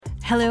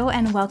Hello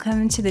and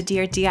welcome to the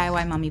Dear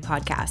DIY Mommy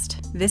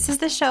podcast. This is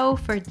the show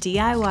for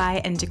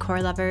DIY and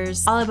decor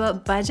lovers, all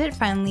about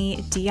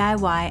budget-friendly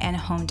DIY and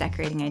home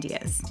decorating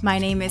ideas. My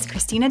name is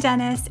Christina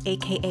Dennis,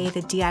 aka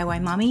the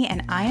DIY Mommy,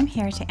 and I am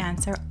here to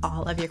answer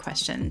all of your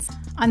questions.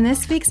 On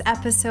this week's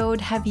episode,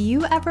 have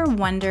you ever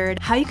wondered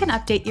how you can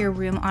update your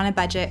room on a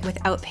budget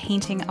without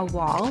painting a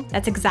wall?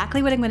 That's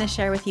exactly what I'm going to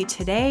share with you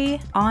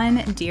today on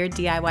Dear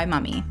DIY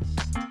Mommy.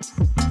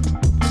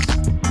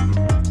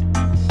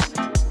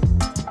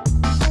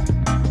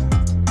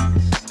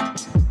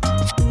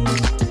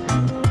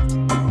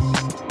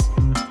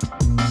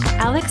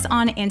 Alex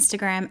on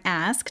Instagram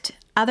asked,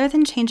 other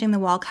than changing the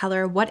wall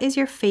color, what is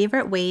your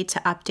favorite way to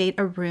update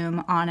a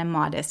room on a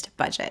modest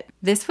budget?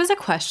 This was a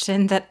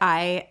question that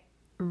I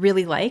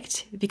really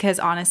liked because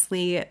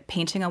honestly,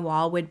 painting a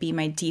wall would be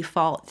my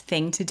default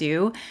thing to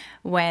do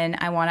when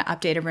I want to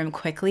update a room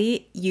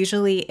quickly.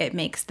 Usually it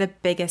makes the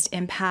biggest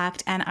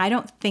impact, and I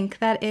don't think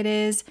that it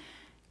is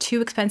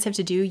too expensive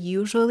to do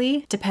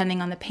usually,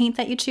 depending on the paint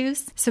that you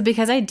choose. So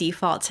because I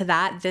default to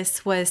that,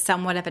 this was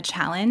somewhat of a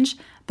challenge,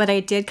 but I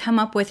did come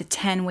up with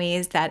 10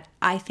 ways that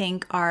I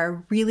think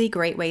are really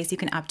great ways you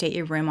can update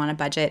your room on a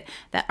budget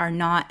that are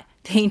not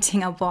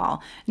painting a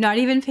wall, not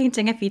even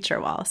painting a feature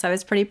wall. So I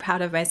was pretty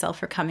proud of myself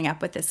for coming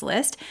up with this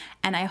list,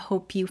 and I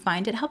hope you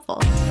find it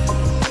helpful.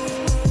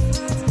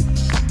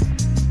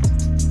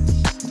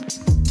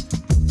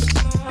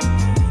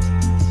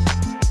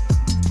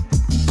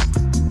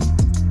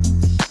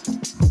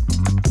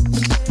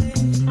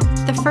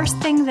 The first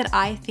thing that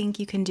I think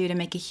you can do to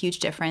make a huge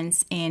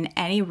difference in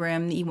any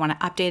room that you want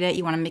to update it,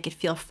 you want to make it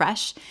feel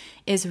fresh,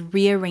 is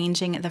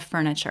rearranging the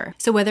furniture.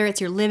 So whether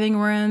it's your living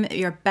room,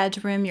 your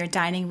bedroom, your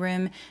dining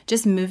room,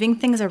 just moving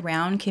things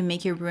around can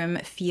make your room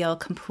feel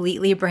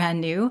completely brand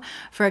new.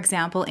 For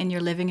example, in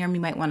your living room,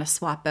 you might want to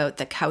swap out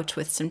the couch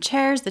with some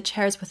chairs, the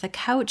chairs with a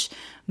couch,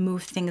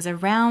 move things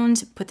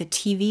around, put the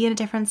TV in a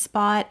different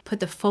spot, put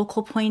the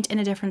focal point in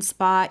a different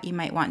spot. You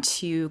might want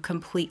to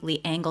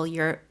completely angle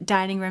your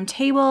dining room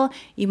table.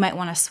 You might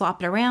want to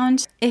swap it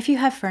around. If you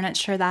have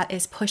furniture that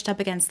is pushed up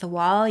against the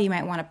wall, you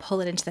might want to pull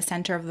it into the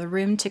center of the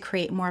room to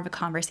create more of a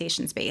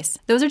conversation space.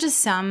 Those are just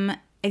some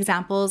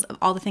examples of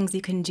all the things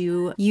you can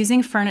do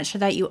using furniture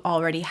that you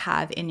already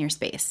have in your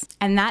space.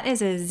 And that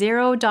is a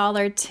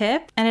 $0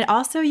 tip. And it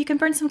also, you can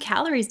burn some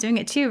calories doing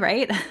it too,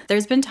 right?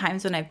 There's been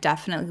times when I've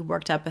definitely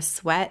worked up a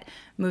sweat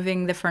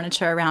moving the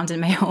furniture around in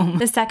my home.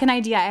 The second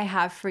idea I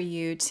have for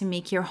you to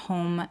make your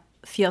home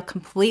feel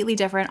completely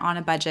different on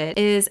a budget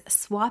is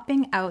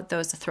swapping out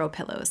those throw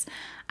pillows.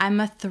 I'm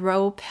a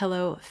throw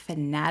pillow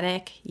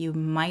fanatic. You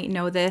might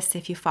know this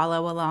if you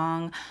follow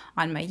along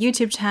on my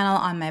YouTube channel,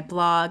 on my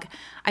blog.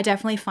 I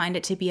definitely find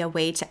it to be a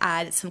way to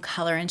add some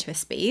color into a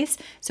space.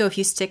 So if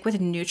you stick with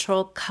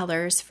neutral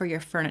colors for your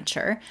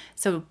furniture,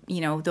 so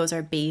those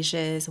are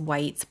beiges,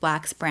 whites,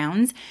 blacks,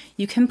 browns,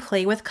 you can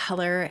play with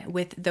color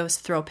with those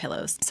throw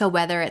pillows. So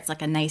whether it's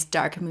like a nice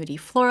dark moody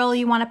floral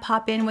you want to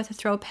pop in with a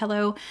throw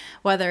pillow,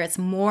 whether it's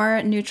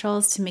more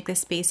neutrals to make the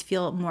space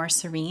feel more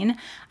serene,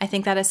 I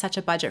think that is such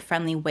a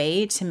budget-friendly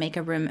way to make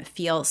a room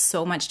feel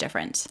so much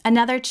different.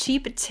 Another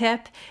cheap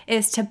tip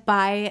is to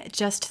buy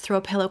just throw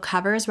pillow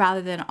covers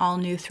rather than all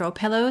new throw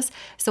pillows.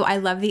 So I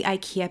love the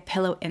IKEA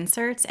pillow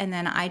inserts, and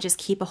then I just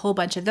keep a whole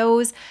bunch of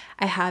those.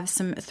 I have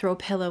some throw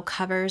pillow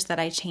covers that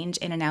I change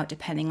in and out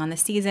depending on the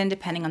season,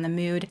 depending on the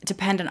mood,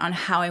 dependent on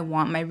how I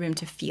want my room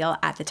to feel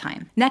at the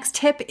time. Next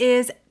tip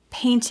is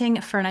painting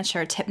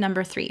furniture, tip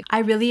number 3. I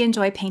really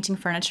enjoy painting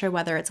furniture,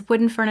 whether it's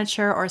wooden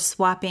furniture or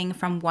swapping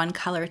from one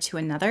color to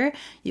another.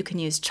 You can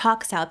use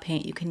chalk style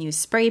paint, you can use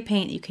spray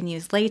paint, you can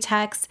use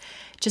latex.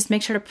 Just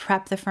make sure to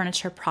prep the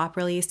furniture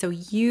properly. So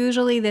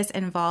usually this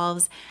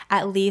involves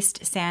at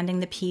least sanding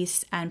the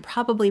piece and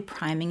probably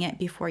priming it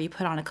before you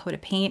put on a coat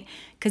of paint,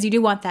 because you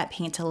do want that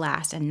paint to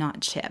last and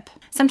not chip.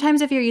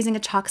 Sometimes if you're using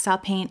a chalk style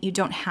paint, you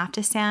don't have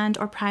to sand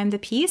or prime the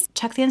piece.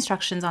 Check the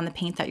instructions on the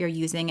paint that you're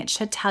using. It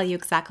should tell you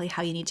exactly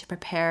how you need to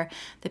prepare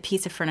the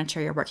piece of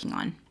furniture you're working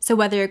on. So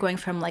whether you're going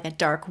from like a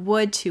dark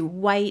wood to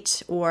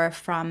white or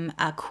from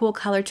a cool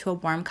color to a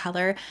warm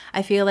color,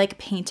 I feel like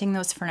painting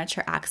those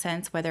furniture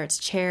accents, whether it's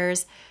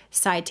chairs,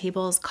 side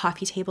tables,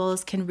 coffee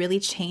tables, can really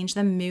change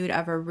the mood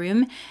of a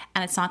room,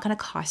 and it's not going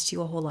to cost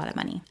you a whole lot of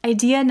money.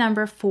 Idea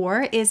number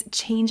 4 is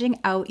changing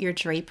out your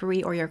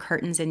drapery or your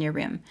curtains in your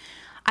room.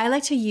 I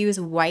like to use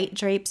white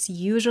drapes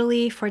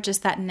usually for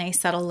just that nice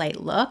subtle light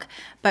look,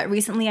 but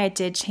recently I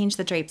did change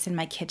the drapes in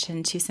my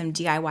kitchen to some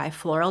DIY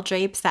floral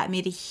drapes. That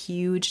made a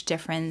huge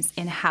difference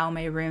in how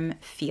my room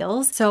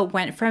feels. So it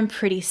went from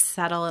pretty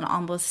subtle and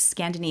almost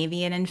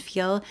Scandinavian in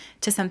feel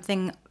to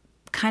something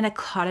kind of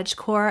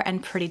cottagecore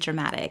and pretty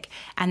dramatic.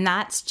 And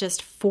that's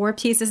just 4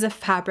 pieces of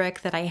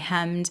fabric that I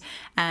hemmed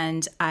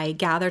and I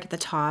gathered at the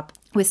top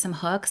with some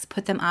hooks,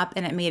 put them up,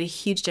 and it made a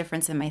huge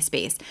difference in my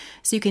space.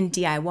 So you can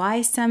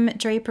DIY some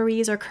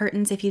draperies or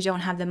curtains if you don't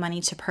have the money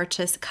to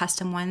purchase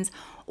custom ones,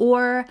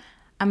 or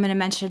I'm gonna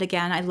mention it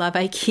again. I love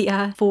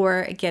IKEA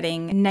for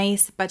getting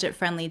nice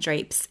budget-friendly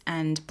drapes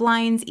and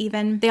blinds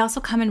even. They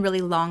also come in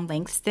really long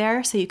lengths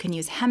there, so you can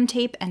use hem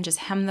tape and just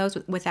hem those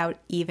without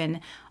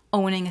even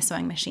owning a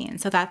sewing machine.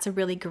 So that's a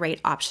really great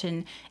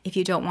option if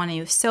you don't want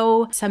to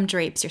sew some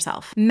drapes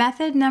yourself.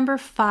 Method number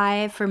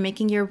 5 for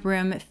making your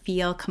room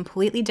feel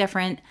completely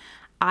different,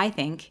 I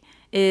think,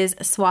 is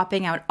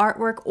swapping out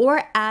artwork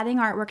or adding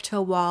artwork to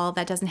a wall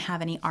that doesn't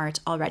have any art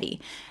already.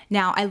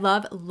 Now, I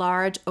love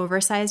large,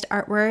 oversized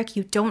artwork.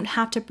 You don't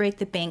have to break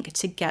the bank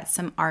to get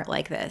some art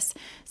like this.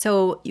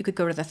 So you could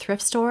go to the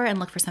thrift store and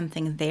look for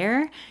something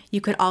there.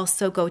 You could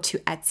also go to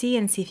Etsy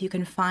and see if you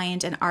can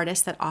find an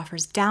artist that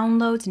offers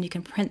downloads and you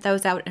can print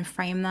those out and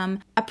frame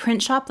them. A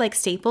print shop like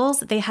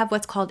Staples, they have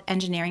what's called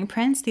engineering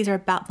prints. These are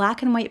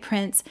black and white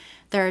prints.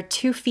 They're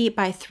 2 feet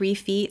by 3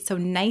 feet, so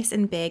nice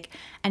and big,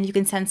 and you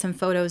can send some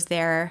photos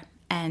there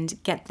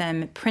and get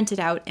them printed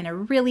out in a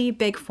really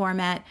big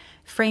format.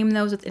 Frame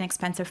those with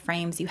inexpensive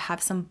frames. You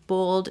have some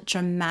bold,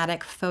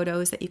 dramatic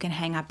photos that you can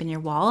hang up in your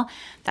wall.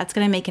 That's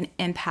gonna make an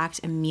impact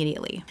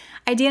immediately.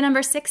 Idea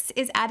number 6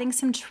 is adding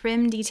some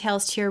trim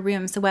details to your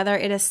room. So whether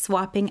it is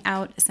swapping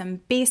out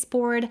some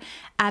baseboard,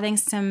 adding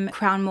some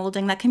crown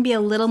molding, that can be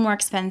a little more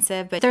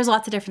expensive, but there's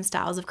lots of different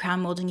styles of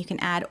crown molding you can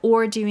add,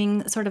 or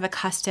doing sort of a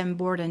custom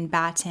board and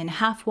batten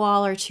half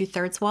wall or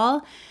 2/3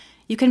 wall.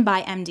 You can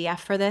buy MDF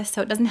for this,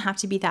 so it doesn't have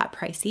to be that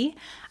pricey.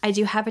 I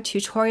do have a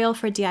tutorial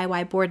for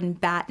DIY board and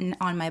batten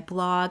on my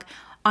blog,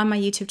 on my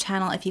YouTube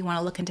channel if you want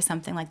to look into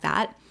something like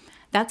that.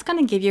 That's going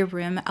to give your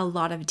room a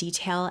lot of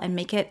detail and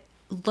make it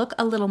look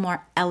a little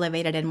more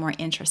elevated and more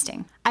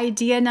interesting.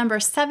 Idea number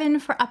 7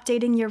 for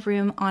updating your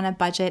room on a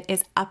budget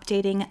is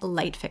updating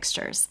light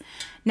fixtures.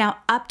 Now,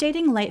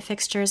 updating light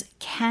fixtures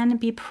can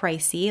be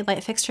pricey.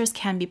 Light fixtures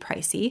can be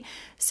pricey.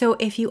 So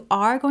if you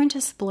are going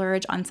to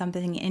splurge on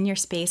something in your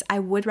space, I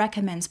would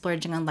recommend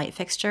splurging on light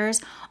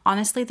fixtures.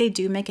 Honestly, they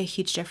do make a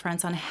huge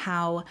difference on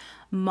how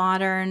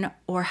modern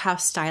or how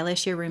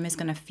stylish your room is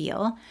going to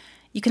feel.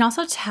 You can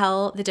also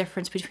tell the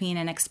difference between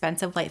an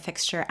expensive light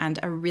fixture and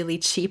a really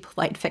cheap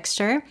light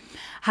fixture.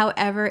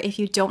 However, if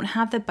you don't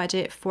have the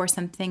budget for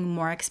something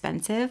more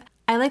expensive,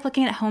 I like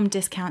looking at home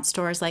discount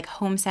stores like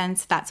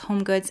HomeSense, that's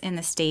Home Goods in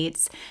the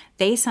States.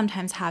 They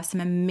sometimes have some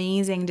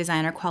amazing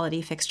designer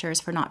quality fixtures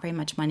for not very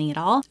much money at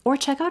all. Or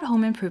check out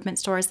home improvement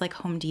stores like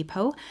Home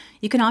Depot.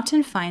 You can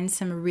often find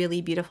some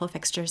really beautiful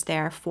fixtures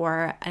there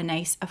for a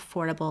nice,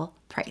 affordable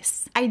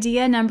price.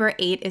 Idea number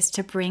 8 is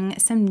to bring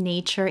some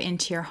nature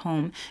into your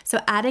home.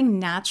 So adding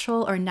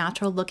natural or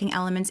natural looking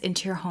elements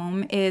into your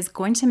home is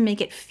going to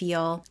make it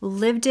feel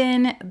lived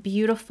in,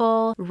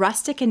 beautiful.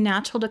 Rustic and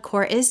natural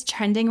decor is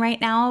trending right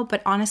now,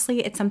 but honestly,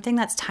 it's something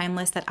that's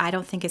timeless that I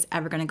don't think is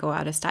ever going to go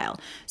out of style.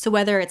 So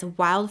whether it's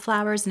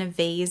wildflowers in a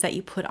vase that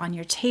you put on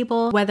your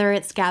table, whether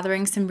it's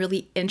gathering some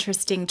really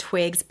interesting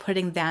twigs,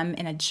 putting them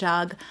in a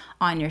jug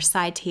on your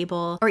side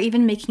table, or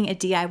even making a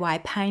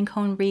DIY pine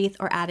cone wreath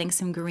or adding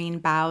some green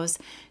boughs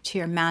to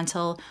your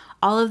mantle,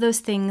 all of those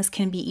things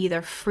can be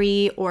either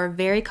free or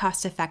very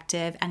cost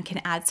effective and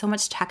can add so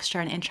much texture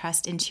and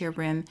interest into your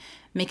room,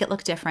 make it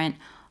look different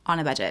on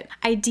a budget.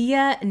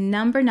 Idea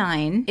number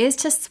 9 is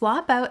to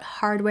swap out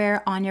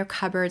hardware on your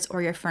cupboards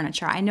or your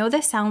furniture. I know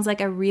this sounds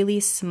like a really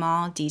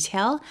small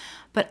detail,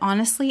 but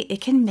honestly, it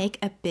can make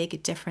a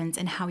big difference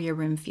in how your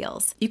room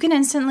feels. You can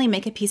instantly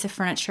make a piece of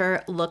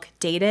furniture look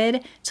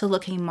dated to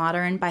looking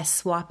modern by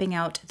swapping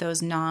out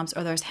those knobs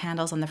or those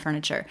handles on the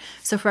furniture.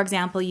 So for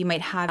example, you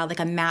might have like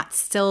a matte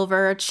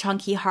silver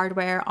chunky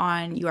hardware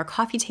on your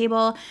coffee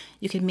table.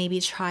 You could maybe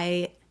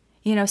try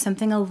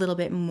something a little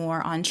bit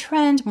more on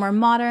trend, more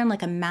modern,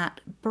 like a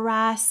matte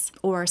brass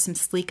or some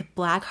sleek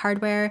black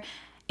hardware.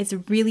 It's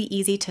really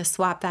easy to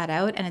swap that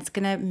out and it's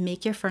gonna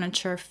make your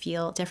furniture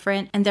feel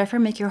different and therefore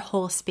make your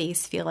whole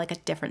space feel like a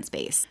different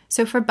space.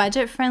 So for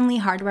budget-friendly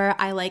hardware,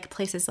 I like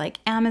places like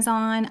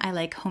Amazon, I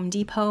like Home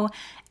Depot,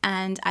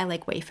 and I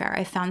like Wayfair.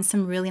 I found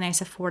some really nice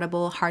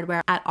affordable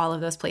hardware at all of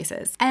those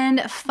places.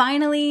 And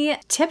finally,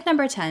 tip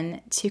number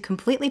 10 to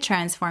completely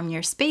transform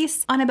your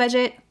space on a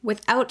budget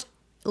without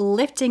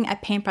lifting a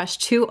paintbrush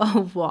to a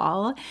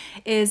wall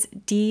is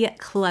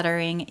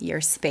decluttering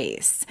your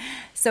space.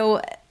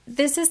 So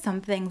this is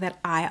something that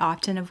I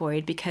often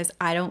avoid because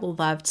I don't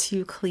love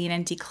to clean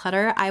and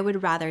declutter. I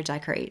would rather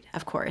decorate,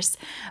 of course,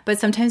 but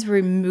sometimes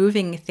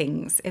removing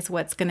things is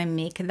what's going to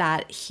make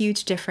that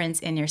huge difference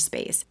in your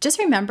space. Just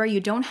remember,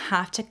 you don't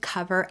have to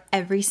cover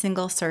every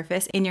single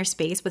surface in your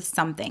space with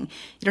something.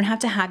 You don't have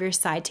to have your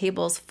side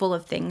tables full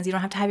of things. You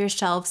don't have to have your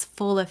shelves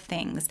full of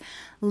things.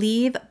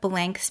 Leave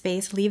blank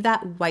space, leave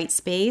that white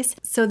space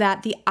so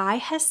that the eye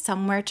has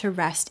somewhere to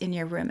rest in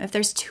your room. If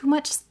there's too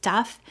much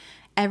stuff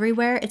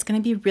everywhere, it's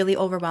going to be really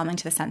overwhelming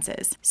to the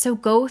senses. So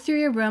go through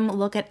your room,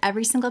 look at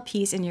every single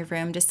piece in your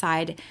room,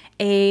 decide,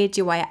 A,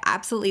 do I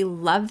absolutely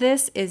love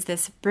this? Is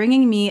this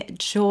bringing me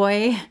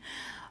joy?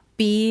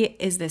 B,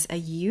 is this a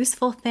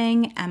useful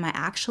thing? Am I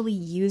actually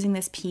using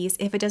this piece?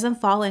 If it doesn't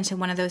fall into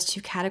one of those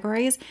two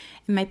categories,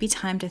 it might be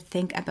time to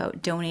think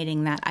about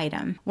donating that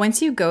item.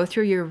 Once you go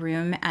through your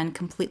room and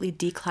completely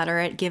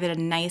declutter it, give it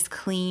a nice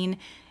clean,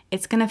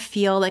 it's gonna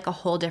feel like a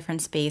whole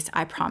different space,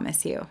 I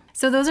promise you.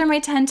 So those are my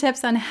 10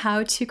 tips on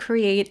how to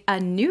create a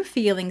new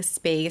feeling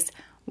space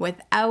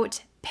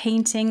without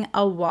painting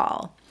a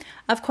wall.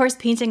 Of course,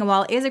 painting a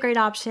wall is a great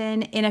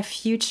option. In a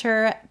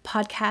future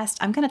podcast,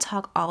 I'm going to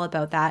talk all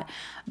about that,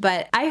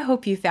 but I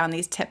hope you found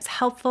these tips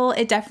helpful.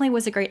 It definitely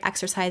was a great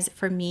exercise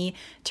for me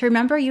to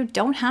remember you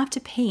don't have to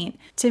paint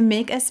to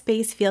make a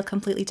space feel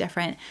completely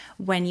different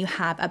when you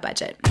have a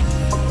budget.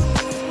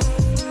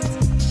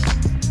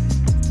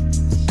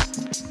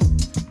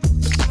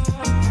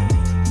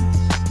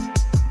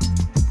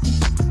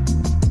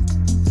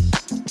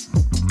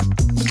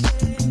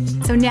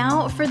 So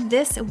now for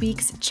this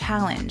week's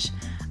challenge,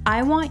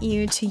 I want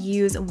you to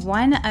use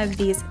one of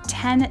these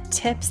 10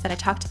 tips that I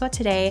talked about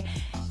today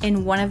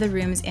in one of the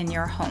rooms in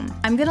your home.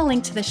 I'm gonna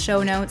link to the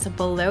show notes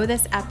below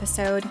this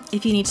episode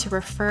if you need to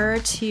refer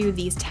to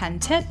these 10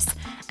 tips,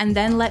 and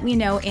then let me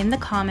know in the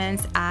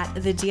comments at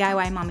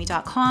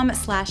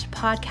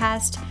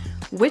thediymommie.com/podcast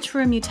which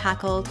room you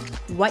tackled,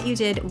 what you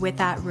did with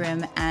that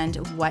room, and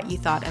what you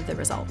thought of the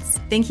results.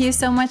 Thank you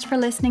so much for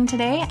listening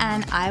today,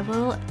 and I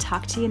will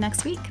talk to you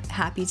next week.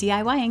 Happy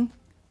DIYing.